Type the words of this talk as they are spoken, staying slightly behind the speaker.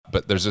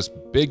but there's this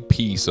big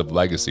piece of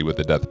legacy with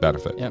the death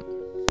benefit. Yep.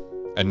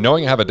 And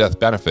knowing I have a death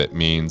benefit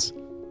means,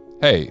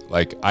 hey,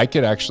 like I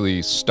could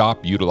actually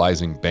stop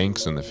utilizing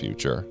banks in the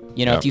future.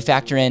 If you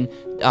factor in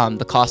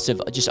the cost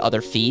of just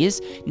other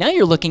fees, now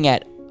you're looking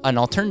at an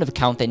alternative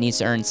account that needs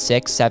to earn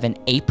 6, 7,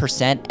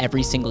 8%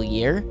 every single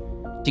year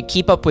to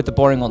keep up with the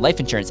boring old life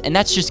insurance. And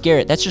that's just,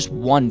 Garrett, that's just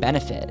one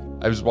benefit.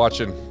 I was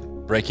watching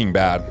Breaking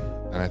Bad,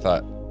 and I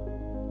thought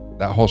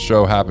that whole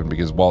show happened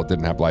because Walt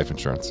didn't have life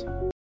insurance.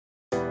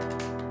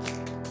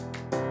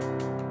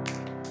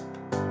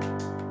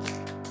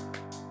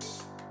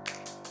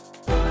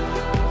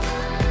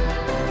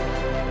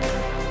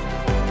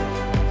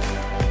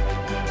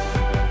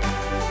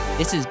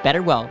 This is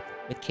Better Wealth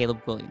with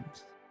Caleb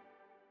Williams.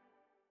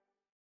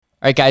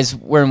 All right, guys,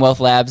 we're in Wealth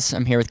Labs.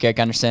 I'm here with Garrett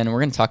Gunderson, and we're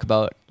going to talk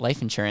about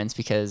life insurance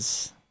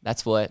because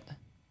that's what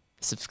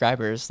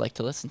subscribers like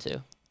to listen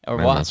to or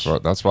watch.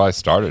 That's why I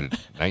started.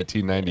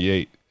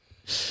 1998.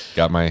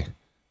 I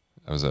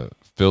was a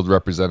field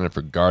representative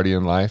for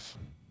Guardian Life.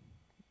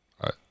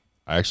 I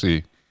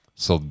actually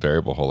sold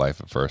variable whole life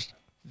at first.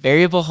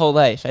 Variable whole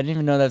life. I didn't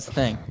even know that's a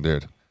thing.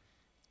 Dude.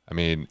 I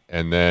mean,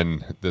 and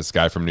then this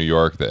guy from New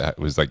York that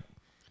was like,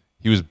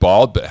 he was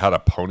bald but had a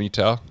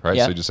ponytail, right?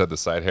 Yep. So he just had the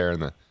side hair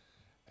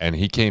and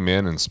he came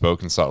in and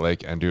spoke in Salt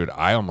Lake. And dude,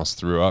 I almost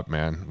threw up,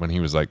 man, when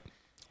he was like,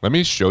 let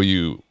me show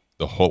you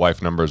the whole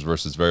life numbers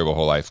versus variable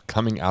whole life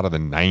coming out of the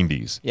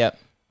 90s. Yep.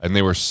 And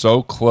they were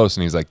so close.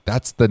 And he's like,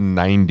 that's the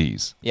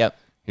 90s. Yep.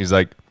 He's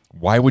like,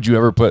 why would you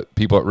ever put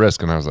people at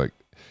risk? And I was like,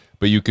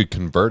 but you could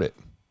convert it.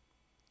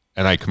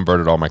 And I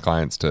converted all my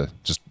clients to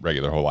just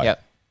regular whole life.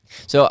 Yep.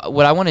 So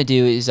what I want to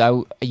do is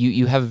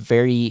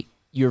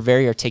you're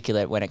very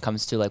articulate when it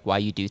comes to like why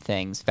you do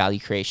things, value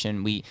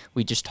creation. We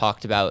just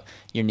talked about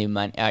your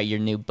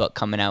new book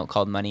coming out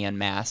called Money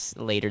Unmasked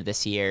later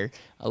this year.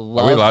 Are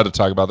we allowed to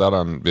talk about that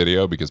on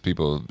video? Because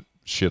people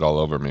shit all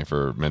over me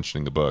for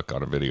mentioning the book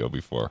on a video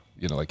before.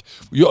 Like,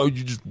 you're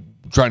just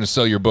trying to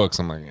sell your books.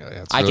 I'm like,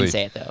 yeah, I can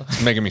say it though.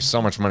 It's making me so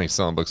much money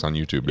selling books on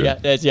YouTube,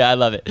 dude. Yeah, I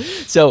love it.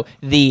 So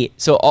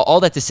all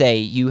that to say,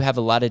 you have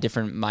a lot of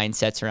different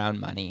mindsets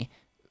around money.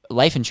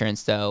 Life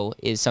insurance, though,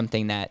 is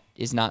something that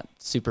is not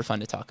super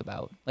fun to talk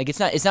about. Like, it's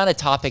not a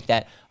topic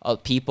that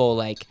people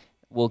like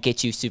will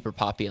get you super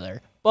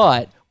popular.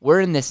 But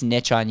we're in this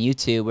niche on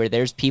YouTube where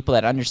there's people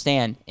that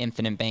understand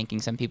infinite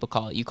banking. Some people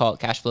you call it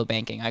cash flow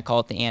banking. I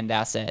call it the and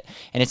asset.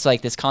 And it's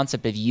like this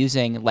concept of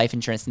using life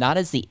insurance not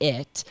as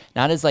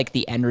not as like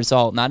the end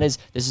result, not as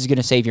this is going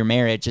to save your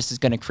marriage, this is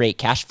going to create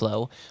cash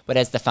flow, but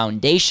as the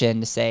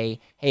foundation to say,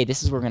 hey,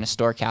 this is where we're going to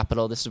store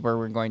capital. This is where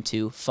we're going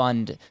to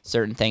fund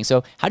certain things.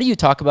 So how do you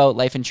talk about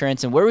life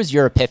insurance, and where was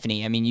your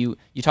epiphany? I mean, you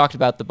talked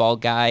about the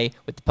bald guy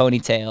with the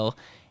ponytail,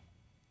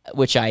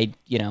 which I,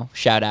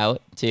 shout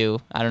out to.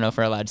 I don't know if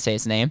we're allowed to say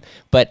his name,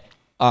 but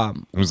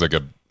he was like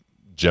a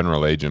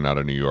general agent out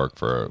of New York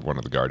for one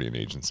of the Guardian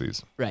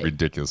agencies. Right.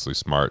 Ridiculously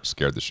smart,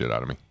 scared the shit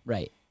out of me.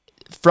 Right.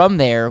 From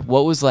there,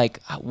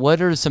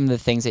 what are some of the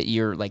things that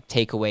your like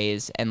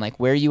takeaways and like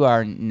where you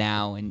are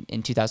now in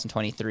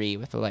 2023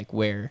 with like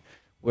where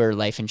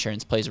life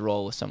insurance plays a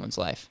role with someone's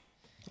life?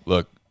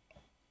 Look,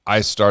 I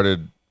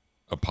started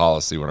a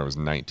policy when I was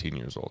 19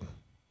 years old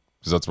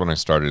because that's when I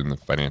started in the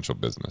financial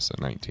business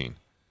at 19.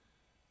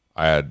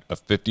 I had a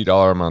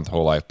 $50 a month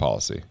whole life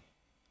policy.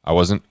 I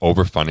wasn't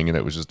overfunding it.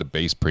 It was just a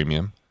base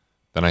premium.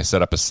 Then I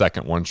set up a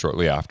second one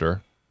shortly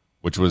after,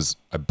 which was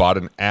I bought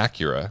an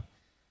Acura,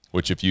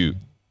 which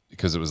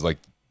because it was like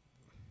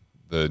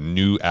the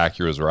new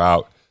Acuras were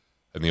out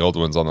and the old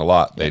ones on the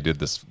lot, they did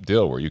this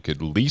deal where you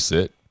could lease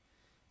it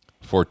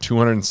for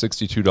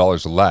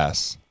 $262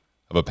 less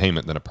of a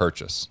payment than a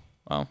purchase.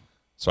 Wow.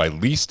 So I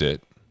leased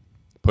it,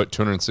 put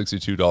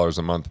 $262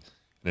 a month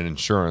in an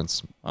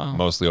insurance,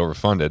 mostly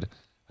overfunded.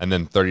 And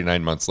then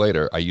 39 months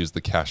later, I used the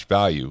cash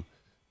value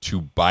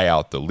to buy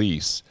out the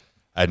lease.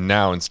 And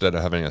now instead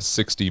of having a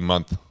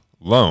 60-month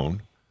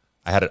loan,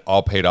 I had it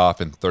all paid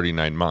off in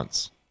 39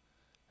 months.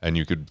 And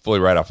you could fully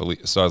write off a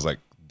lease. So I was like,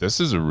 this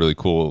is a really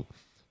cool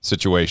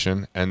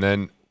situation. And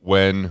then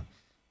when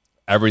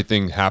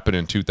everything happened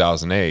in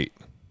 2008,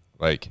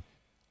 like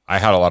I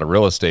had a lot of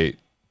real estate,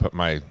 but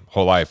my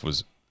whole life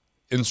was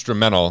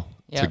instrumental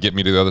to get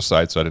me to the other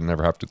side so I didn't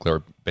ever have to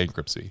declare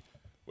bankruptcy,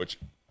 which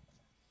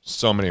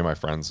so many of my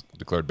friends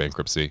declared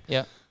bankruptcy.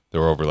 Yeah. They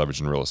were over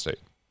leveraged in real estate.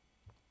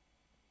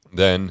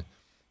 Then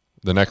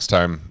the next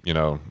time,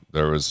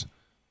 there was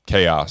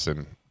chaos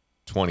in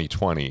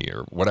 2020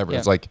 or whatever. Yeah.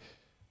 It's like,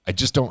 I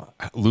just don't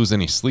lose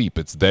any sleep.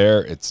 It's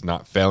there. It's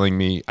not failing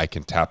me. I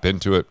can tap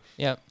into it.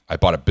 Yeah. I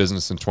bought a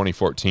business in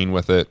 2014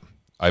 with it.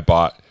 I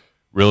bought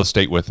real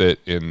estate with it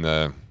in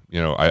the,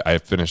 I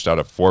finished out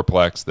a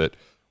fourplex that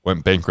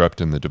went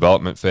bankrupt in the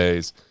development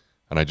phase,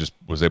 and I just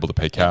was able to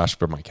pay cash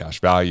for my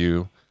cash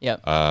value.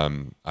 Yep.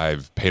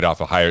 I've paid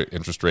off a higher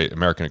interest rate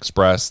American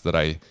Express that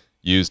I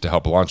used to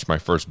help launch my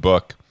first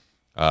book.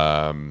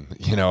 I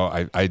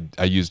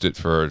used it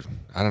for,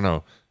 I don't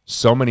know,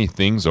 so many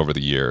things over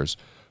the years,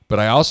 but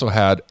I also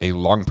had a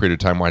long period of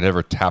time where I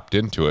never tapped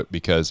into it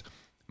because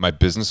my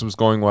business was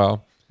going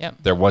well. Yep.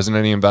 There wasn't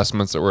any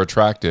investments that were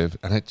attractive,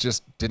 and it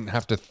just didn't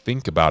have to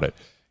think about it.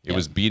 It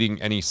was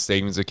beating any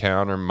savings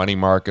account or money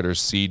market or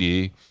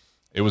CD.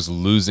 It was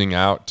losing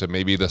out to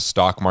maybe the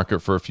stock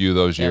market for a few of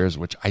those years,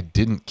 which I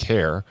didn't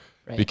care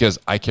because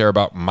I care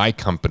about my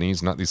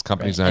companies, not these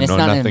companies that I know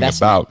nothing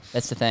about.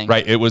 That's the thing.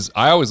 Right.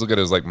 I always look at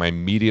it as like my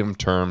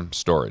medium-term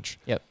storage.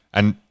 Yep.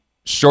 And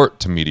short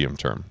to medium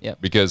term.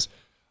 Yep. Because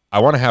I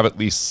want to have at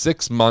least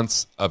 6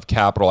 months of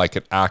capital I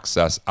could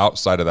access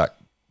outside of that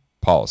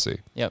policy.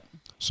 Yep.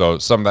 So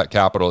some of that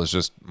capital is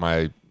just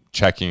my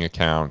checking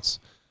accounts.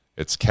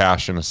 It's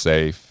cash in a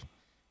safe.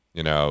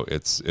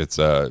 It's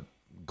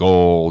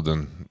gold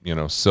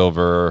and,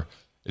 silver.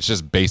 It's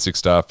just basic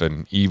stuff.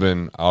 And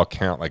even I'll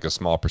count like a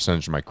small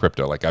percentage of my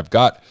crypto. Like I've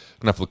got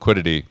enough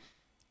liquidity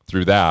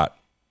through that.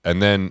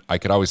 And then I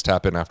could always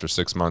tap in after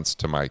 6 months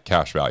to my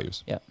cash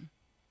values. Yep.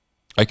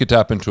 I could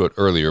tap into it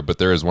earlier, but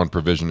there is one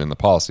provision in the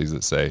policies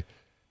that say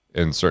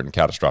in certain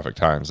catastrophic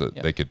times that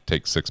they could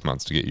take 6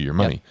 months to get you your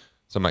money. Yep.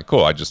 So I'm like,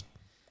 cool. I just,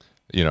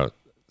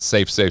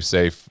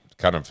 safe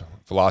kind of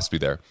philosophy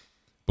there.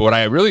 But what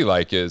I really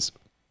like is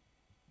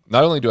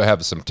not only do I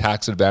have some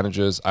tax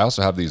advantages, I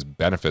also have these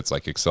benefits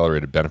like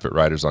accelerated benefit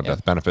riders on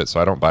death benefit.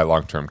 So I don't buy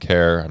long-term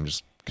care. I'm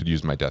just could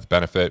use my death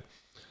benefit.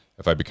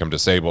 If I become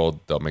disabled,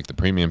 they'll make the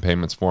premium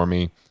payments for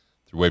me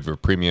through waiver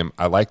of premium.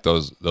 I like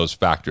those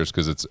factors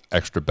because it's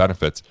extra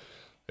benefits.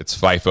 It's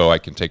FIFO. I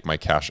can take my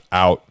cash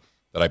out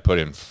that I put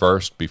in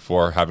first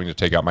before having to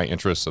take out my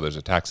interest. So there's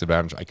a tax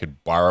advantage. I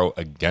could borrow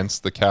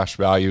against the cash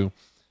value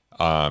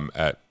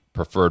at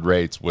preferred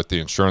rates with the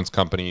insurance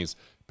companies,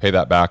 pay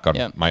that back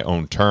on my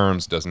own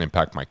terms, doesn't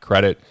impact my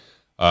credit.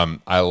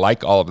 I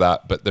like all of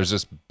that, but there's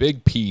this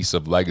big piece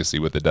of legacy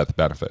with the death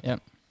benefit.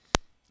 Yep.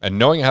 And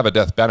knowing I have a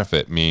death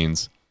benefit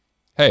means,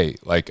 hey,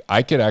 like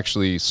I could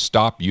actually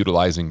stop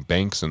utilizing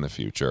banks in the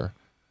future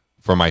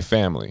for my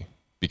family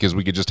because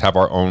we could just have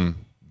our own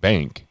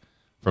bank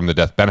from the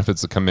death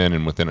benefits that come in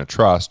and within a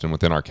trust and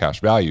within our cash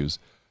values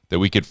that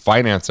we could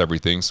finance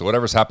everything. So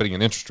whatever's happening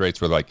in interest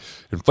rates, we're like,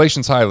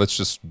 inflation's high, let's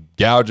just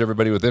gouge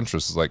everybody with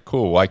interest. It's like,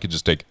 cool, well, I could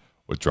just take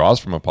withdrawals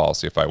from a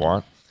policy if I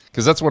want.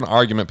 Because that's one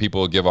argument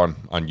people give on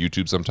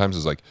YouTube sometimes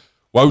is like,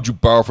 why would you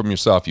borrow from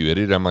yourself, you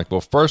idiot? I'm like,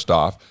 well, first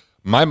off,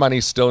 my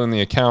money's still in the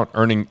account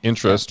earning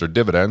interest or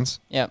dividends.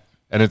 Yep.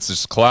 And it's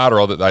just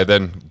collateral that I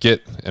then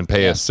get and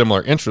pay a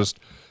similar interest.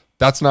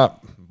 That's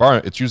not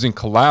borrowing. It's using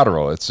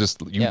collateral. It's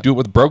just, you do it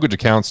with brokerage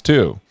accounts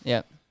too.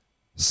 Yep.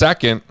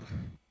 Second,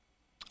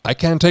 I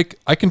can take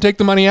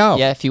the money out.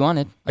 Yeah, if you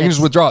wanted. I can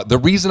just withdraw it. The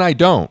reason I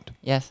don't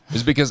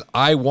is because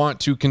I want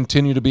to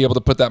continue to be able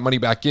to put that money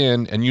back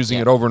in and using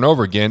it over and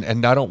over again,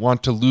 and I don't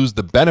want to lose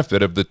the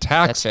benefit of the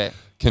tax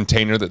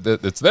container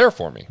that's there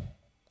for me.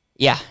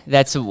 Yeah,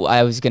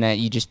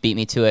 you just beat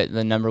me to it.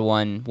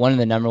 One of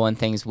the number one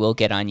things we'll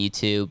get on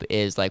YouTube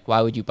is like,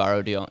 why would you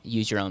borrow to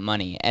use your own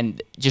money?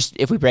 And just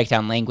if we break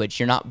down language,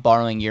 you're not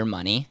borrowing your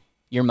money.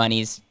 Your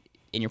money's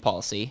in your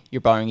policy.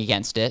 You're borrowing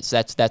against it.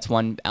 So that's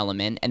one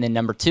element. And then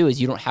number two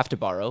is you don't have to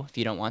borrow if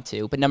you don't want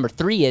to. But number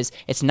three is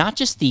it's not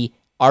just the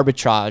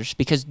arbitrage,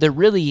 because they're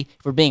really,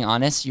 if we're being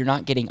honest, you're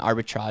not getting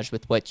arbitrage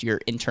with what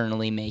you're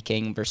internally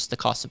making versus the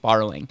cost of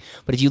borrowing.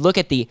 But if you look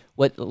at give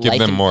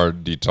them more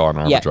detail on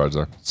arbitrage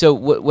there. So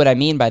what I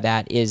mean by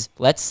that is,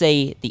 let's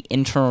say the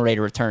internal rate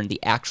of return, the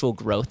actual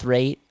growth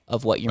rate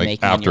of what you're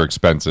making after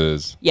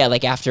expenses. Yeah,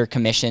 like after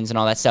commissions and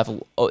all that stuff,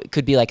 it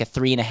could be like a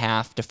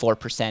 3.5% to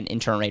 4%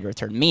 internal rate of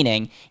return.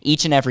 Meaning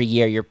each and every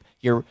year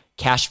your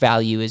cash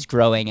value is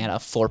growing at a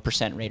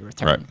 4% rate of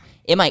return. Right.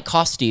 It might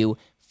cost you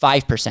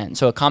 5%.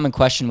 So a common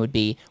question would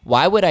be,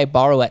 why would I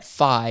borrow at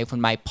 5 when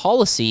my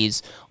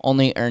policy's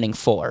only earning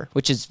 4,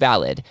 which is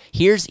valid?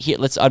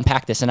 Let's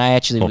unpack this, and I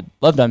actually would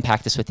love to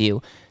unpack this with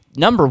you.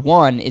 Number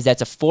one is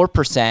that's a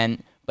 4%,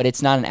 but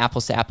it's not an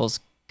apples to apples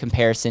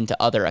comparison to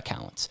other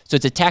accounts. So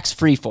it's a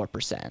tax-free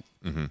 4%.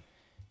 Mm-hmm.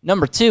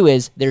 Number two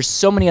is there's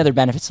so many other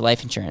benefits to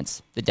life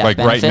insurance. The death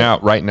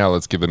benefit. Right now,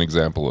 let's give an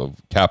example of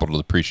capital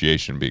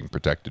depreciation being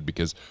protected,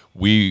 because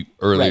we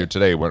earlier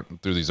today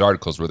went through these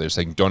articles where they're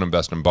saying don't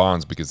invest in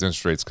bonds because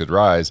interest rates could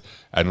rise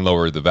and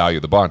lower the value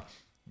of the bond.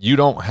 You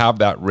don't have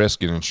that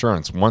risk in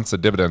insurance. Once the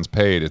dividend's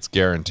paid, it's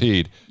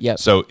guaranteed. Yep.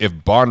 So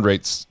if bond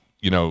rates,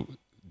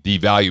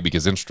 devalue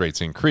because interest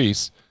rates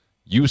increase,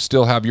 you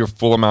still have your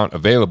full amount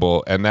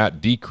available, and that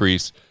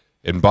decrease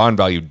in bond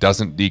value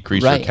doesn't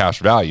decrease your cash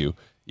value,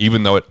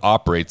 even though it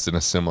operates in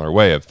a similar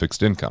way of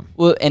fixed income.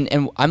 Well,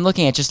 and I'm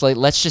looking at just like,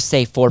 let's just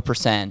say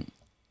 4%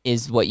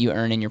 is what you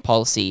earn in your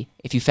policy.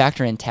 If you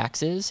factor in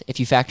taxes, if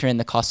you factor in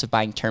the cost of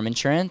buying term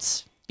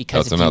insurance,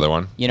 because that's another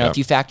one. If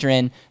you factor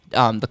in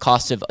the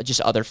cost of just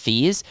other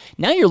fees,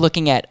 now you're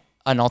looking at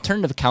an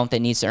alternative account that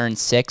needs to earn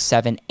 6,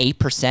 7,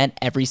 8%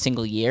 every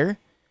single year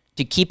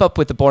to keep up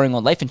with the boring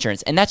old life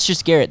insurance. And that's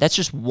just, Garrett, that's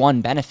just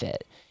one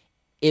benefit.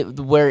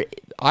 Where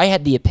I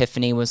had the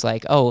epiphany was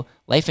like, oh,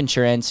 life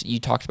insurance, you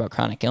talked about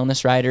chronic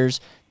illness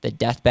riders, the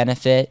death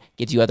benefit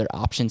gives you other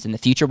options in the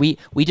future. We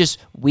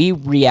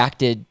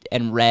reacted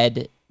and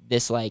read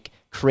this like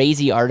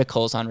crazy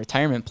articles on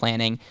retirement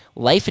planning.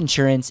 Life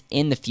insurance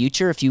in the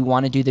future, if you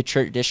want to do the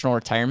traditional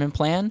retirement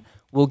plan,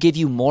 will give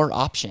you more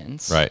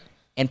options, Right.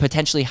 and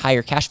potentially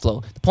higher cash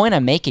flow. The point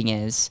I'm making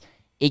is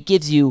it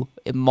gives you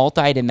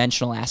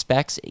multi-dimensional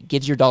aspects. It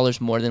gives your dollars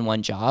more than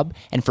one job.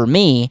 And for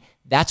me,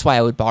 that's why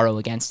I would borrow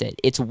against it.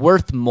 It's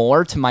worth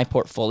more to my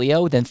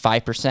portfolio than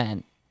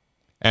 5%.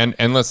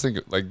 And let's think,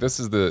 like, this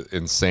is the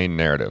insane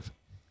narrative.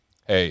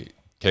 Hey,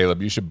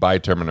 Caleb, you should buy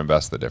term and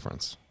invest the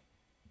difference.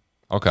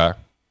 Okay.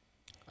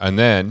 And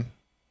then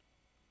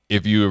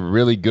if you're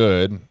really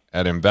good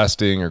at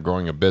investing or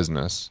growing a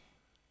business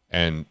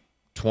and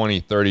 20,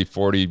 30,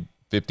 40,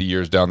 50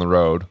 years down the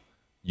road,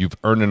 you've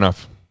earned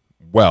enough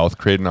wealth,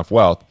 created enough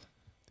wealth,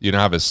 you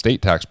don't have a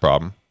state tax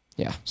problem.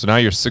 Yeah. So now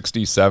you're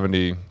 60,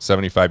 70,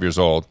 75 years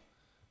old.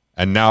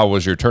 And now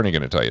what's your attorney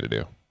going to tell you to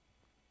do?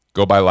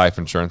 Go buy life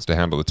insurance to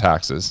handle the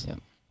taxes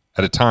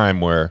at a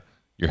time where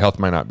your health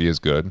might not be as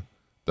good.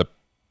 The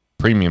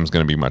premium's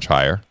going to be much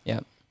higher. Yeah.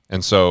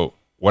 And so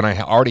when I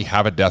already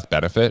have a death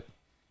benefit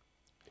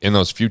in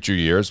those future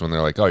years, when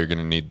they're like, oh, you're going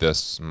to need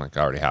this, I'm like,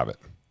 I already have it.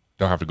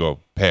 Don't have to go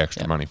pay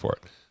extra money for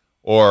it.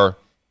 Or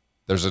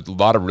there's a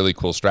lot of really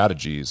cool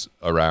strategies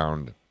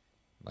around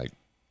like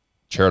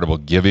charitable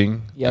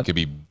giving. Yep. It could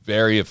be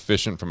very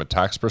efficient from a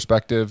tax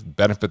perspective,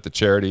 benefit the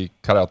charity,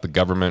 cut out the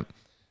government,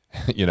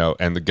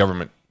 and the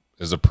government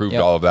has approved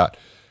all of that.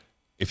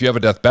 If you have a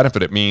death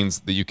benefit, it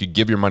means that you could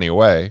give your money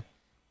away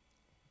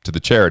to the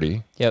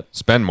charity,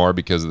 spend more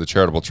because of the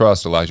charitable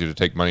trust allows you to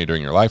take money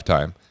during your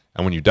lifetime.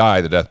 And when you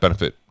die, the death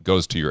benefit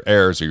goes to your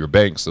heirs or your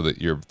bank so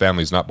that your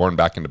family's not born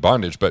back into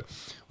bondage. But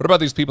what about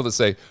these people that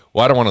say,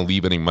 well, I don't want to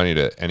leave any money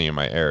to any of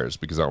my heirs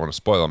because I don't want to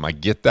spoil them? I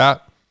get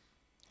that.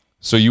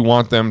 So you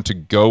want them to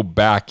go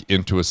back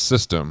into a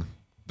system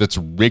that's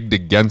rigged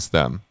against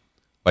them,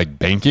 like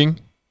banking,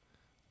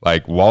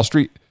 like Wall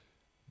Street,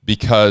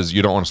 because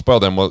you don't want to spoil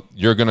them. Well,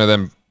 you're going to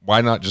then,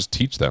 why not just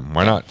teach them?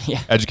 Why not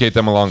educate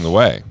them along the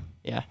way?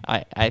 Yeah,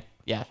 I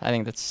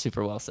think that's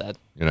super well said.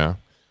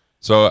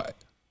 So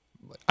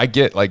I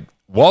get, like,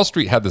 Wall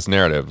Street had this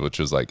narrative, which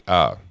was like,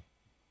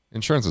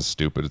 insurance is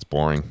stupid. It's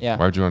boring. Yeah.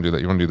 Why would you want to do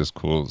that? You want to do this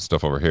cool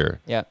stuff over here.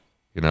 Yeah.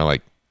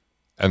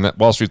 And that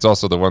Wall Street's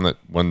also the one that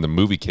when the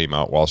movie came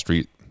out, Wall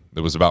Street,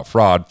 that was about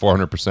fraud,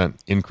 400%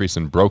 increase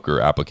in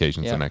broker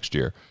applications the next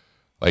year.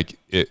 Like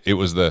it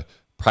was the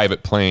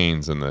private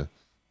planes and the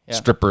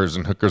strippers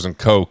and hookers and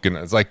coke. And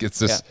it's like, it's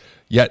this,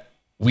 yet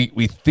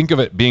we think of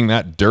it being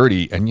that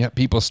dirty and yet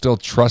people still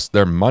trust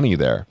their money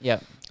there.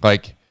 Yeah.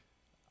 Like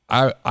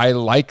I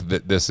like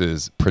that this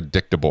is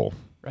predictable.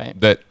 Right.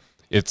 That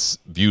it's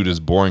viewed as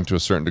boring to a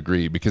certain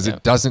degree because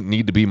it doesn't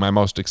need to be my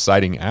most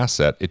exciting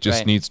asset. It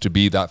just needs to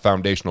be that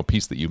foundational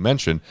piece that you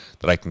mentioned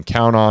that I can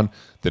count on,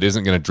 that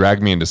isn't going to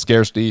drag me into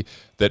scarcity,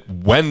 that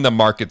when the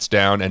market's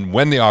down and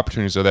when the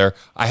opportunities are there,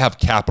 I have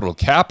capital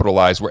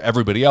capitalized where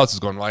everybody else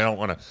is going, well, I don't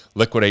want to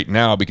liquidate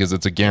now because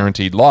it's a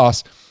guaranteed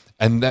loss.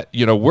 And that,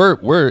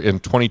 we're in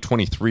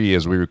 2023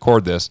 as we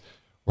record this,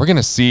 we're going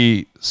to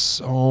see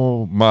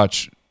so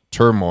much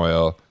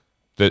turmoil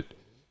that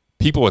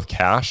people with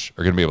cash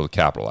are going to be able to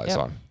capitalize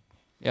on.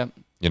 Yep.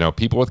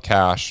 People with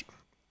cash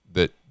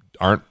that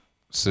aren't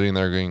sitting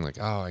there going like,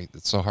 oh,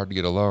 it's so hard to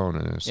get a loan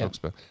and it's so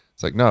expensive.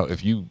 It's like, no,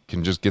 if you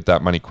can just get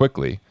that money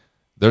quickly,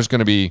 there's going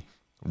to be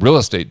real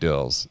estate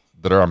deals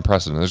that are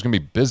unprecedented. There's going to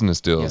be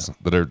business deals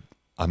that are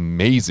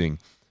amazing,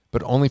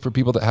 but only for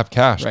people that have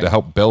cash to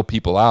help bail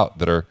people out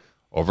that are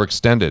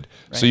overextended. Right.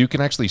 So you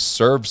can actually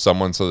serve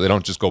someone so they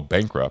don't just go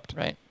bankrupt.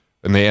 Right.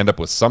 And they end up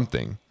with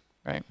something.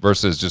 Right.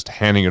 Versus just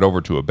handing it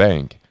over to a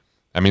bank.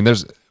 I mean,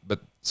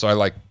 so I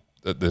like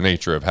the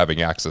nature of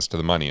having access to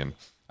the money. And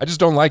I just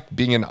don't like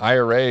being in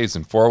IRAs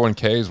and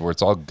 401ks where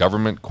it's all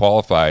government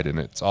qualified and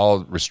it's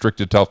all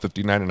restricted till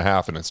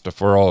 59.5 and it's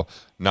deferral,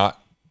 not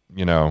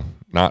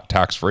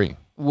tax free.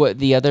 One of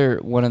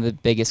the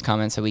biggest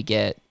comments that we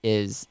get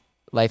is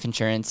life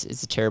insurance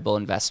is a terrible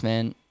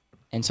investment.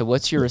 And so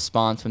what's your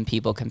response when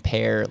people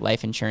compare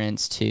life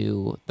insurance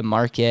to the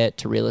market,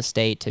 to real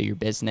estate, to your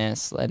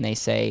business, and they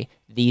say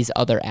these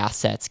other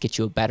assets get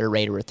you a better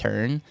rate of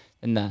return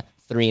than the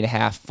 3.5%,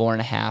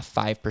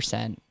 4.5%,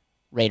 5%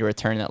 rate of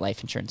return that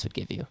life insurance would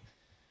give you?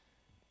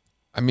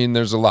 I mean,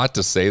 there's a lot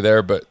to say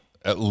there, but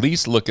at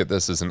least look at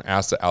this as an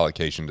asset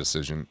allocation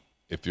decision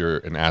if you're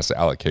an asset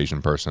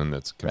allocation person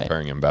that's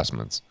comparing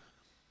investments.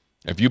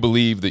 If you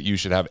believe that you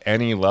should have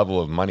any level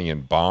of money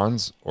in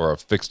bonds or a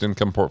fixed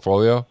income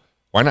portfolio,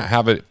 why not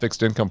have a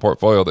fixed income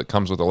portfolio that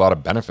comes with a lot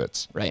of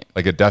benefits, right?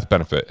 Like a death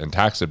benefit and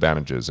tax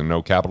advantages and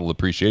no capital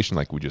appreciation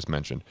like we just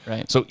mentioned.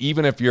 Right. So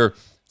even if you're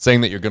saying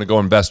that you're going to go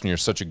invest and you're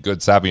such a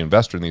good savvy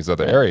investor in these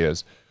other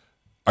areas,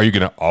 are you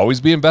going to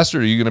always be invested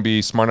or are you going to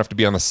be smart enough to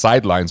be on the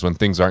sidelines when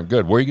things aren't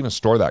good? Where are you going to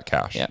store that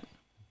cash? Yeah.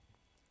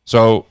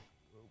 So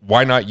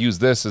why not use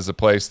this as a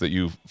place that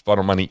you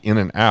funnel money in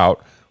and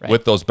out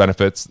with those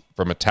benefits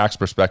from a tax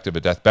perspective,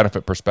 a death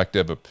benefit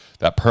perspective,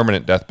 that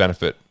permanent death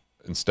benefit,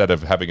 instead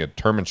of having a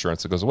term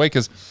insurance that goes away?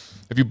 Because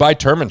if you buy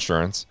term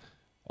insurance,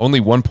 only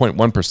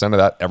 1.1% of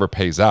that ever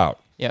pays out.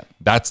 Yeah.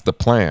 That's the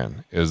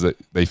plan, is that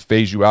they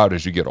phase you out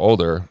as you get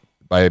older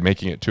by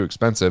making it too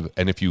expensive.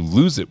 And if you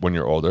lose it when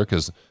you're older,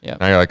 because Yeah.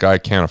 now you're like, I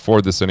can't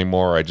afford this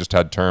anymore. I just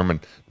had term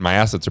and my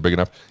assets are big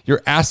enough.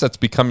 Your assets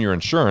become your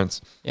insurance,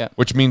 Yeah.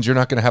 which means you're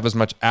not going to have as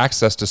much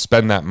access to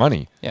spend that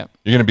money. Yeah.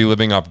 You're going to be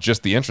living off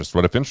just the interest.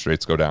 What if interest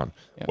rates go down?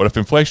 Yeah. What if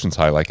inflation's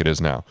high like it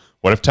is now?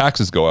 What if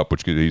taxes go up,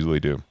 which could easily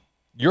do?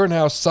 You're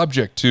now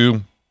subject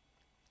to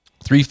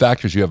 3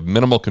 factors you have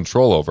minimal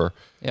control over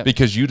Yep.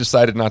 because you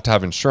decided not to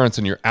have insurance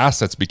and your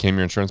assets became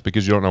your insurance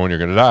because you don't know when you're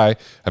going to die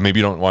and maybe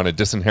you don't want to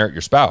disinherit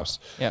your spouse.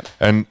 Yep.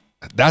 And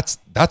that's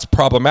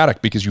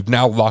problematic because you've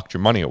now locked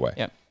your money away.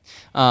 Yep.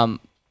 What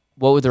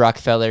Would the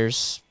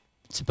Rockefellers?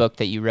 It's a book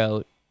that you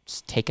wrote.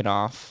 It's taken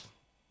off.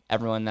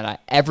 Everyone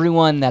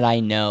that I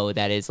know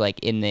that is like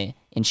in the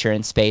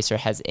insurance space or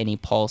has any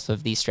pulse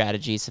of these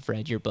strategies have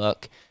read your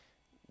book.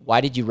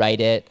 Why did you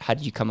write it? How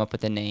did you come up with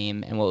the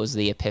name? And what was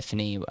the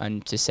epiphany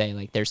to say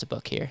like, there's a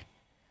book here?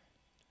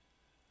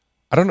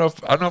 I don't know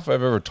if I've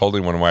ever told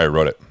anyone why I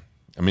wrote it.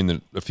 I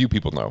mean, a few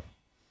people know,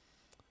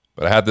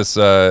 but I had this.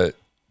 So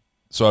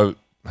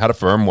I had a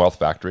firm, Wealth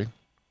Factory.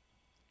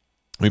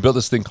 We built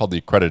this thing called the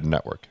Accredited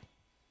Network.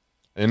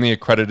 In the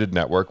Accredited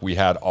Network, we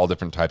had all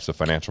different types of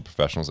financial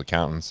professionals,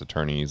 accountants,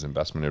 attorneys,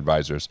 investment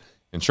advisors,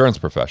 insurance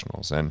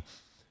professionals, and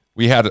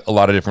we had a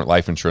lot of different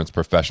life insurance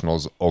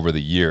professionals over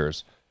the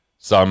years.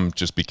 Some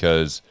just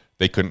because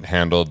they couldn't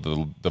handle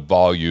the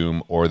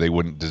volume, or they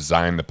wouldn't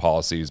design the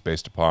policies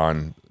based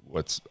upon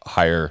what's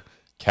higher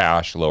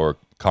cash, lower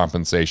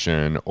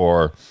compensation,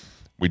 or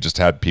we just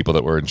had people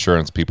that were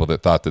insurance people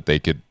that thought that they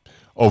could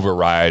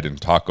override and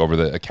talk over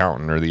the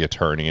accountant or the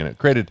attorney, and it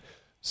created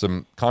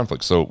some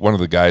conflict. So one of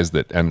the guys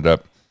that ended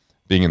up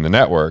being in the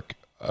network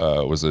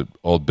was an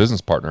old business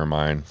partner of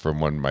mine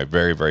from one of my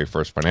very, very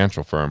first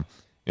financial firm,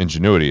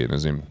 Ingenuity, and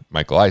his name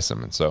Michael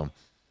Isom. And so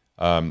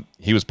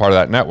he was part of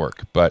that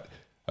network, but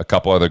a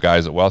couple other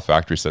guys at Wealth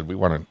Factory said, we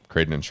want to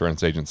create an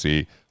insurance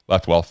agency,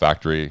 left Wealth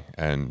Factory,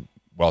 and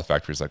Wealth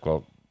Factory's like,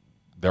 well,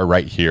 they're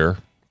right here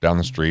down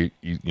the street,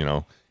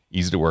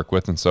 easy to work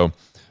with. And so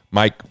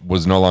Mike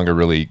was no longer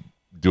really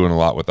doing a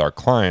lot with our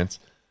clients.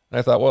 And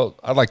I thought, well,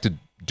 I'd like to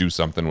do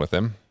something with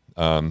him.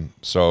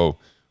 So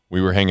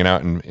we were hanging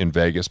out in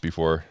Vegas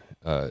before,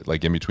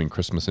 like in between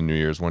Christmas and New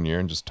Year's one year,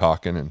 and just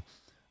talking. And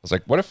I was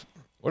like, what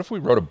if we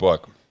wrote a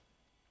book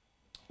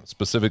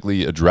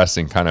specifically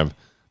addressing kind of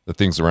the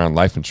things around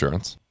life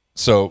insurance?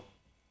 So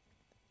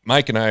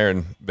Mike and I are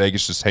in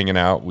Vegas just hanging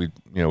out. We'd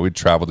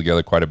traveled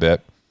together quite a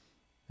bit,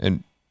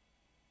 and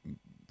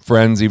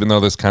friends, even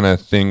though this kind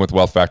of thing with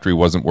Wealth Factory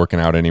wasn't working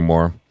out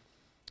anymore.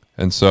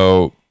 And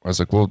so I was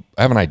like, well,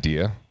 I have an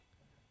idea.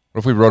 What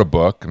if we wrote a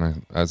book?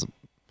 And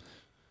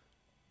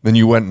then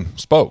you went and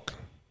spoke,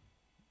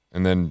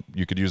 and then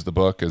you could use the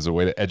book as a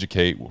way to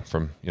educate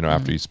from,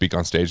 after you speak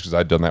on stage, because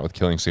I'd done that with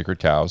Killing Sacred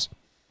Cows.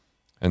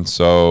 And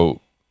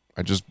so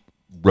I just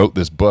wrote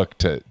this book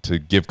to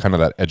give kind of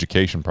that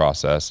education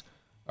process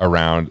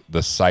around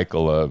the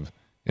cycle of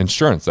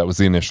insurance. That was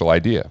the initial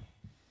idea.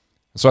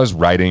 So I was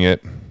writing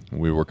it.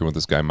 We were working with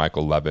this guy,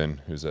 Michael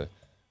Levin, who's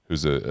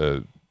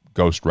a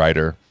ghost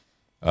writer.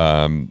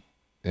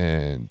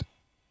 And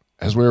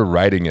as we were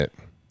writing it,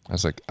 I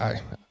was like,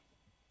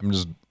 I'm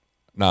just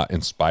not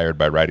inspired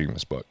by writing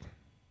this book.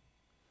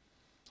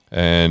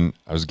 And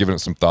I was giving it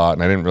some thought,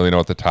 and I didn't really know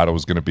what the title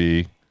was going to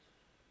be.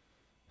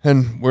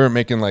 And we were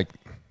making like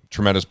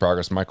tremendous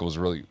progress.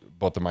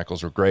 Both the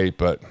Michaels were great,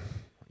 but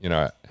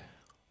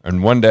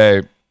and one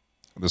day,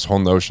 this whole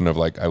notion of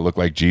like, I look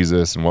like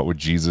Jesus and what would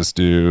Jesus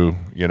do?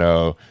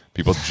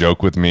 People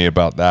joke with me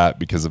about that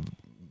because of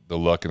the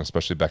look, and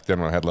especially back then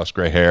when I had less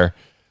gray hair.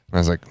 And I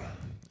was like,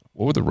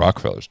 what would the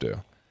Rockefellers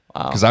do?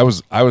 Wow. Because I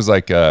was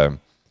like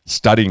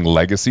studying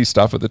legacy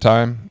stuff at the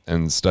time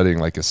and studying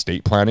like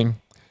estate planning.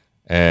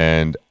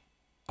 And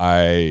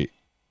there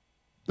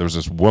was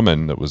this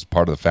woman that was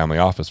part of the family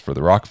office for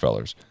the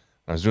Rockefellers.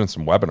 I was doing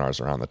some webinars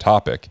around the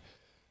topic,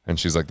 and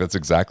she's like, that's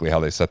exactly how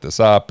they set this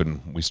up.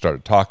 And we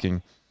started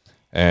talking,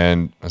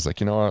 and I was like,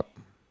 you know what?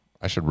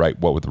 I should write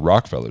What Would the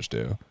Rockefellers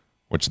Do?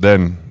 Which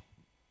then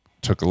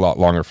took a lot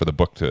longer for the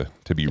book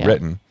to be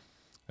written.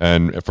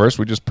 And at first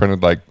we just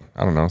printed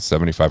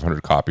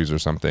 7,500 copies or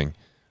something,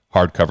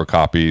 hardcover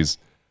copies.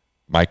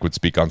 Mike would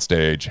speak on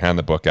stage, hand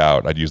the book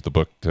out. I'd use the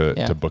book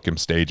to book him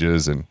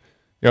stages. And,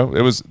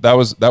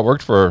 that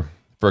worked for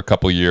a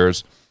couple of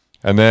years.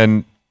 And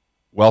then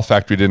Wealth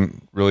Factory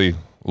didn't really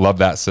love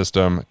that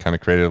system. It kind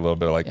of created a little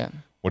bit of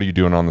what are you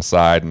doing on the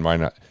side, and why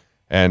not?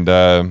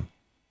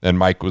 And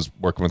Mike was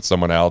working with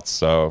someone else.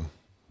 So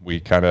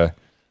we kind of,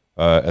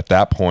 at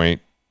that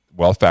point,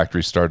 Wealth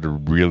Factory started to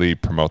really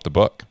promote the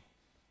book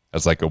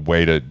as like a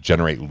way to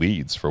generate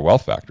leads for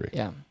Wealth Factory.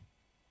 Yeah.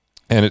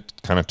 And it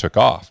kind of took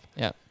off.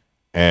 Yeah.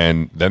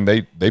 And then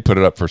they put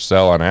it up for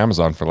sale on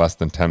Amazon for less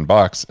than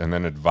 $10. And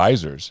then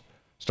advisors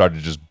started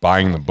just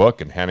buying the book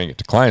and handing it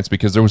to clients,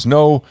 because there was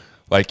no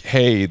like,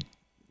 hey,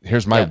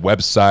 here's my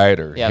website,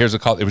 or here's a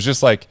call. It was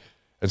just like,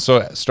 And so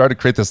it started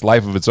to create this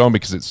life of its own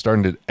because it's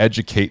starting to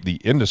educate the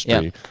industry.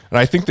 Yep. And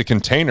I think the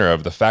container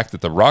of the fact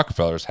that the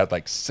Rockefellers had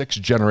like 6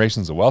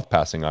 generations of wealth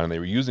passing on and they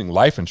were using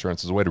life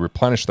insurance as a way to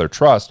replenish their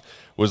trust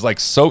was like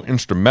so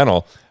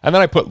instrumental. And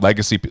then I put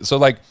legacy. So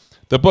like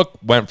the book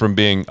went from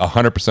being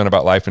 100%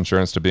 about life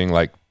insurance to being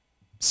like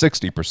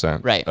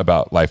 60% Right.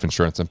 about life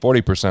insurance and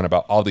 40%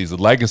 about all these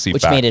legacy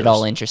Which factors. made it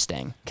all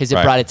interesting because it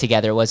Right. brought it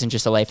together. It wasn't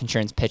just a life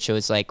insurance pitch. It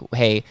was like,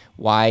 hey,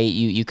 why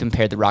you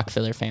compared the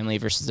Rockefeller family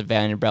versus the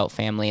Vanderbilt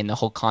family and the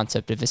whole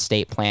concept of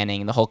estate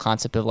planning, the whole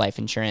concept of life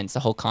insurance, the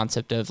whole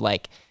concept of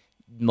like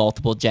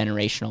multiple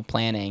generational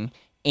planning.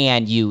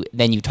 And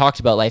then you talked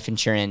about life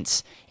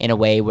insurance in a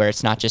way where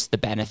it's not just the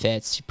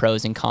benefits,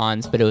 pros and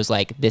cons, but it was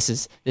like this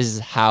is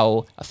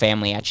how a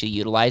family actually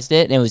utilized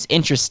it. And it was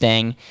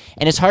interesting.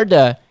 And it's hard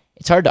to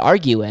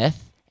argue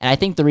with. And I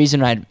think the reason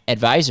why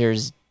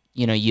advisors,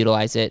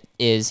 utilize it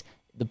is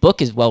the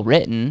book is well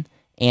written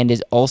and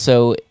it's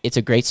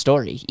a great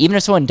story. Even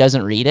if someone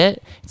doesn't read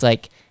it, it's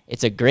like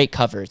it's a great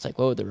cover. It's like,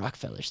 what would the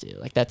Rockefellers do?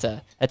 Like it's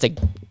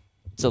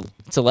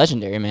a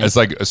legendary, man. It's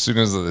like as soon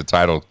as the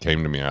title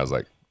came to me, I was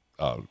like,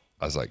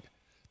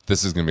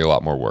 this is going to be a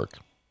lot more work.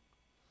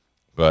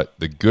 But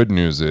the good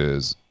news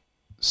is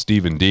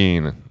Stephen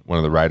Dean, one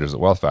of the writers at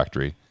Wealth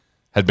Factory,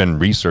 had been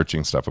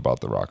researching stuff about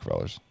the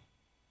Rockefellers.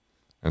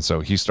 And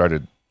so he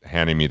started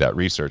handing me that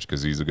research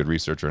because he's a good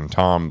researcher. And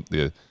Tom,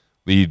 the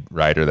lead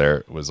writer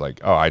there, was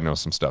like, oh, I know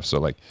some stuff. So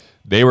like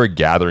they were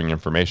gathering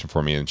information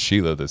for me. And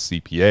Sheila, the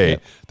CPA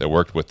that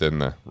worked within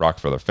the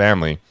Rockefeller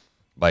family,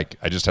 like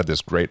I just had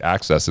this great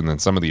access. And then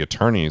some of the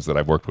attorneys that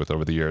I've worked with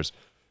over the years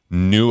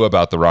knew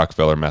about the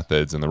Rockefeller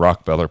methods and the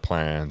Rockefeller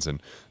plans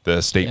and the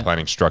estate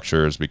planning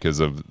structures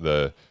because of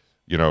the,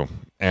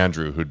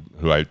 Andrew,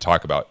 who I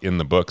talk about in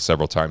the book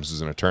several times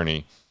as an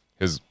attorney.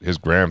 His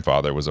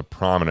grandfather was a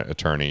prominent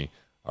attorney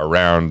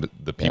around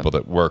the people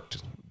that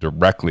worked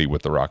directly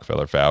with the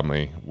Rockefeller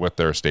family with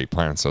their estate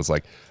plans. So it's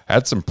like I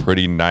had some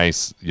pretty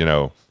nice,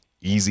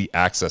 easy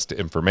access to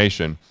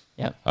information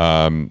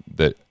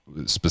that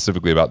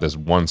specifically about this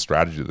one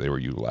strategy that they were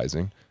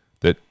utilizing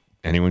that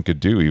anyone could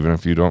do, even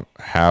if you don't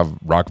have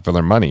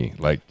Rockefeller money.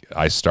 Like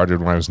I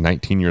started when I was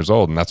 19 years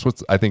old. And that's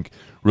what's I think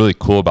really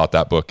cool about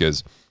that book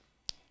is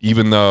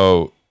even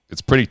though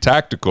it's pretty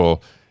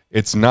tactical,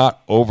 it's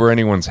not over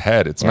anyone's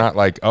head. It's not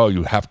like, oh,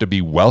 you have to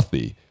be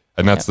wealthy.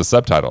 And that's the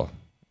subtitle.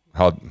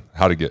 How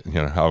to get,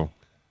 how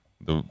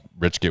the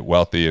rich get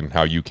wealthy and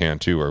how you can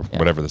too, or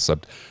whatever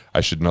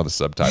I should know the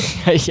subtitle.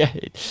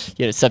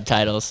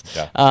 Subtitles.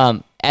 Yeah.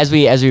 As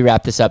we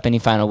wrap this up, any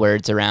final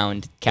words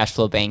around cash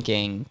flow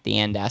banking, the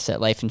end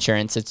asset life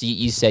insurance?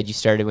 You said you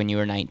started when you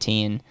were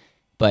 19,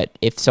 but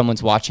if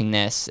someone's watching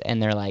this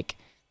and they're like,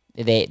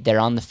 they're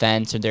on the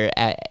fence, or there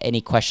any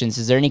questions?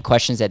 Is there any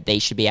questions that they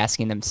should be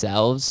asking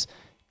themselves,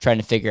 trying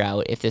to figure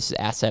out if this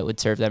asset would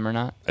serve them or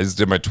not? I just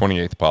did my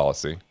 28th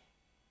policy.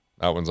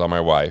 That one's on my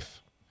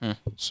wife.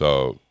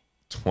 So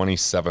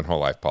 27 whole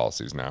life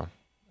policies now.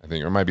 I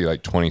think there might be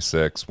like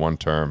 26, one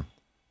term,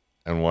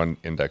 and one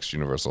indexed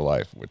universal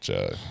life, which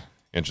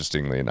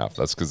interestingly enough,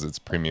 that's because it's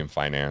premium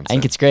finance. I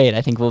think it's great.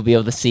 I think we'll be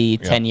able to see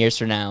 10 years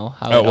from now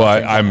how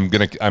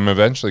I'm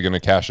eventually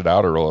gonna cash it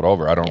out or roll it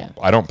over.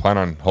 I don't plan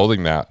on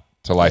holding that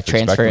to life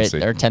transfer expectancy.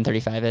 it or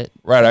 1035 it.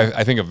 Right.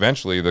 I think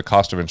eventually the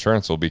cost of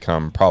insurance will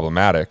become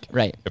problematic.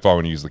 Right. If I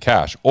want to use the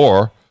cash,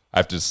 or I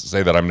have to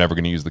say that I'm never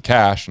going to use the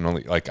cash, and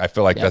only I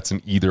feel like that's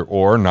an either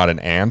or, not an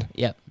and.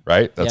 Yep.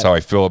 Right. That's how I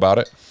feel about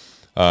it.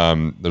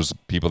 There's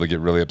people that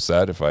get really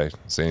upset if I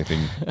say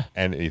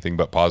anything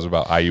but positive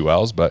about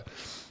IULs, but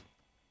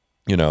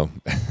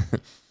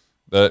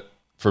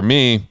for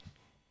me,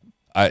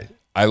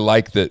 I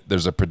like that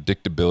there's a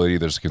predictability,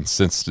 there's a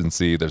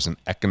consistency, there's an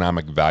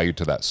economic value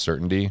to that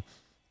certainty,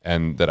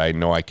 and that I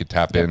know I could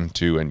tap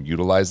into and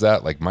utilize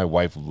that. Like my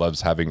wife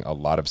loves having a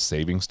lot of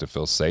savings to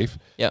feel safe.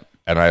 Yep.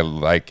 And I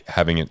like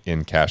having it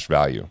in cash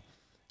value.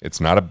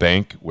 It's not a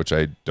bank, which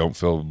I don't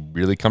feel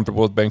really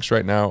comfortable with banks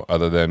right now,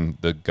 other than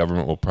the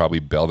government will probably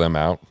bail them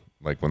out,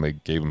 like when they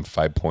gave them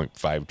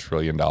 $5.5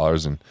 trillion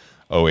in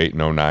 08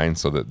 and 09,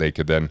 so that they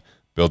could then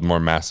build more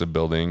massive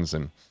buildings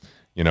and,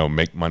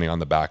 make money on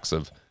the backs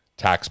of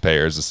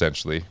taxpayers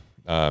essentially,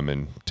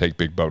 and take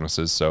big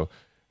bonuses. So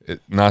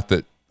not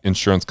that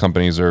insurance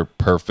companies are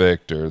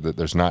perfect or that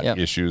there's not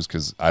issues,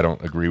 because I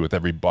don't agree with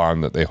every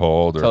bond that they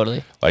hold, or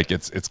totally. Like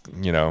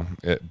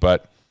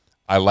but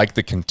I like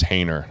the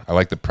container. I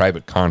like the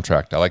private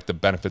contract. I like the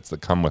benefits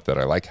that come with it.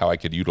 I like how I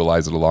could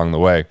utilize it along the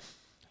way.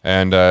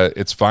 And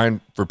it's fine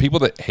for people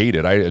that hate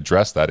it. I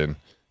address that in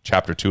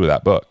chapter 2 of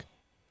that book.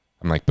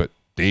 I'm like, but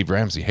Dave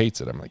Ramsey hates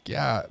it. I'm like,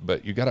 yeah,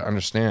 but you got to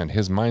understand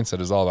his mindset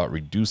is all about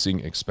reducing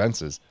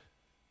expenses.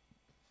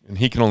 And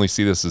he can only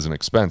see this as an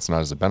expense,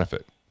 not as a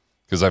benefit.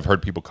 Because I've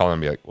heard people call him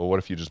and be like, well, what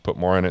if you just put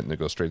more in it and it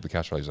goes straight to the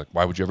cash flow? He's like,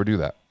 why would you ever do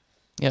that?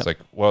 Yep. It's like,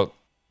 well,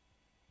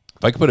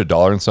 if I could put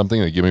 $1 in something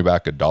and they give me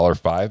back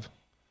 $1.05,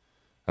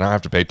 and I don't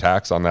have to pay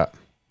tax on that.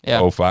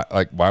 Yeah. 05,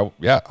 like why?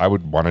 Yeah, I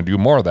would want to do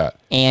more of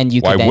that. And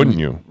why wouldn't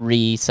you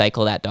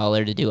recycle that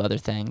dollar to do other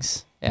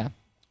things? Yeah.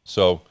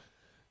 So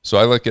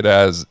I look at it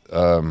as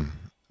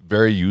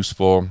very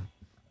useful,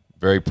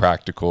 very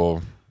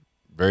practical,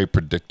 very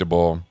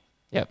predictable.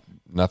 Yep.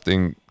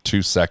 Nothing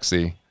too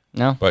sexy.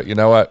 No. But you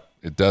know what?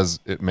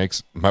 It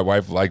makes my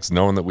wife likes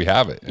knowing that we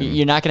have it. And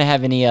You're not going to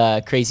have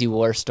any crazy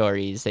war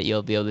stories that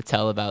you'll be able to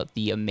tell about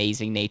the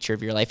amazing nature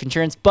of your life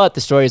insurance, but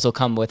the stories will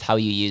come with how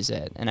you use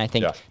it. And I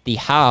think the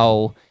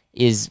how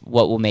is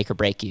what will make or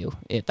break you.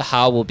 If the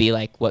how will be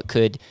like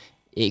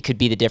it could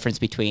be the difference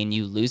between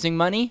you losing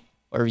money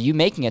or you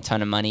making a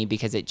ton of money,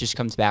 because it just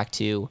comes back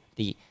to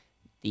the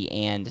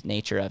and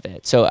nature of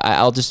it. So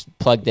I'll just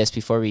plug this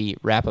before we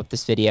wrap up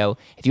this video.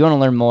 If you want to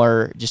learn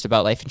more just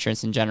about life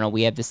insurance in general,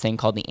 we have this thing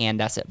called the And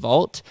Asset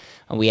Vault.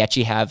 And we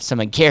actually have some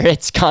of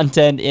Garrett's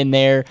content in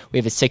there. We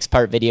have a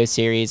 6-part video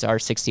series, our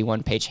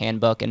 61-page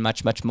handbook, and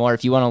much, much more.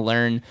 If you want to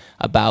learn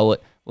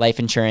about life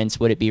insurance,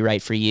 would it be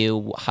right for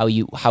you,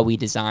 how we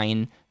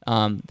design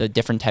the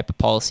different type of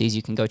policies,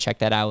 you can go check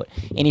that out.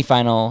 Any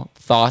final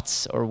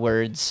thoughts or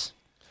words?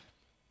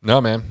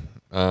 No, man.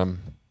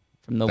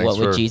 From the what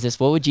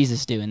would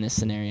Jesus do in this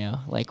scenario?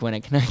 Like when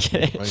it can get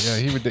it. Well,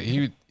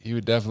 yeah, he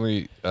would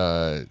definitely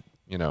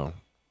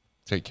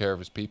take care of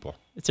his people.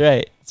 That's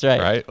right.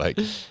 Right? Like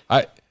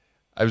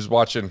I was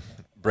watching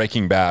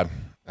Breaking Bad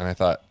and I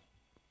thought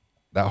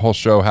that whole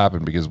show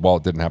happened because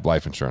Walt didn't have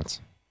life insurance.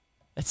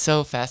 That's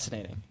so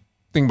fascinating.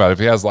 Think about it. If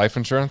he has life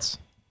insurance,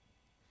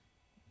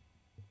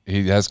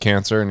 he has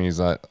cancer and he's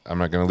like, I'm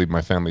not going to leave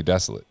my family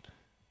desolate.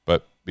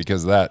 But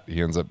because of that,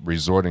 he ends up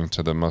resorting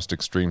to the most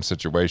extreme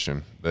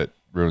situation that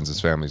ruins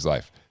his family's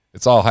life.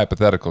 It's all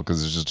hypothetical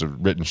because it's just a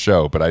written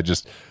show, but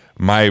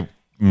my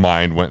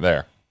mind went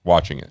there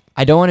watching it.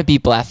 I don't want to be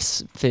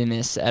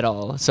blasphemous at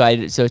all,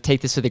 so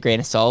take this with a grain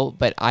of salt,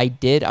 but I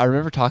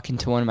remember talking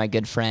to one of my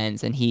good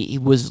friends, and he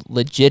was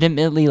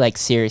legitimately like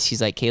serious.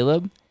 He's like,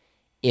 Caleb,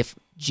 if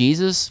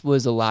Jesus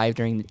was alive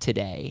during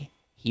today,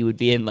 he would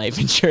be in life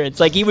insurance.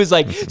 Like, he was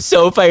like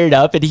so fired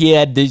up, and he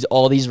had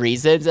all these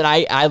reasons. And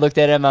I looked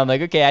at him, I'm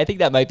like, okay, I think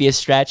that might be a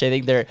stretch. I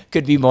think there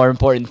could be more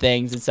important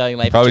things in selling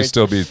life Probably insurance.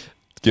 Probably still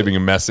be giving a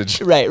message.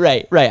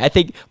 Right. I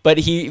think, but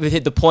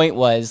the point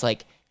was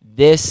like,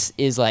 this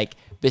is like,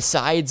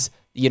 besides,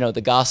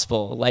 the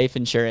gospel, life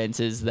insurance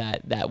is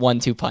that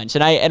 1-2 punch.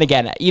 And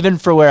again, even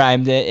for where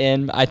I'm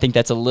in, I think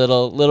that's a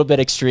little bit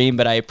extreme,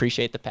 but I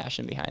appreciate the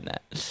passion behind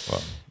that.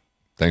 Well,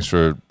 thanks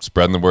for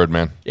spreading the word,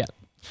 man. Yeah.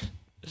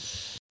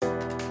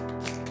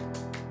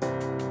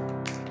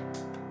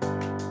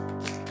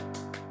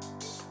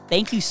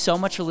 Thank you so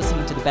much for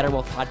listening to the Better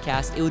Wealth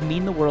Podcast. It would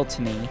mean the world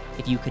to me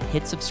if you could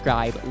hit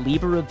subscribe,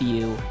 leave a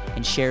review,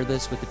 and share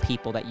this with the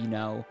people that you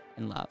know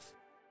and love.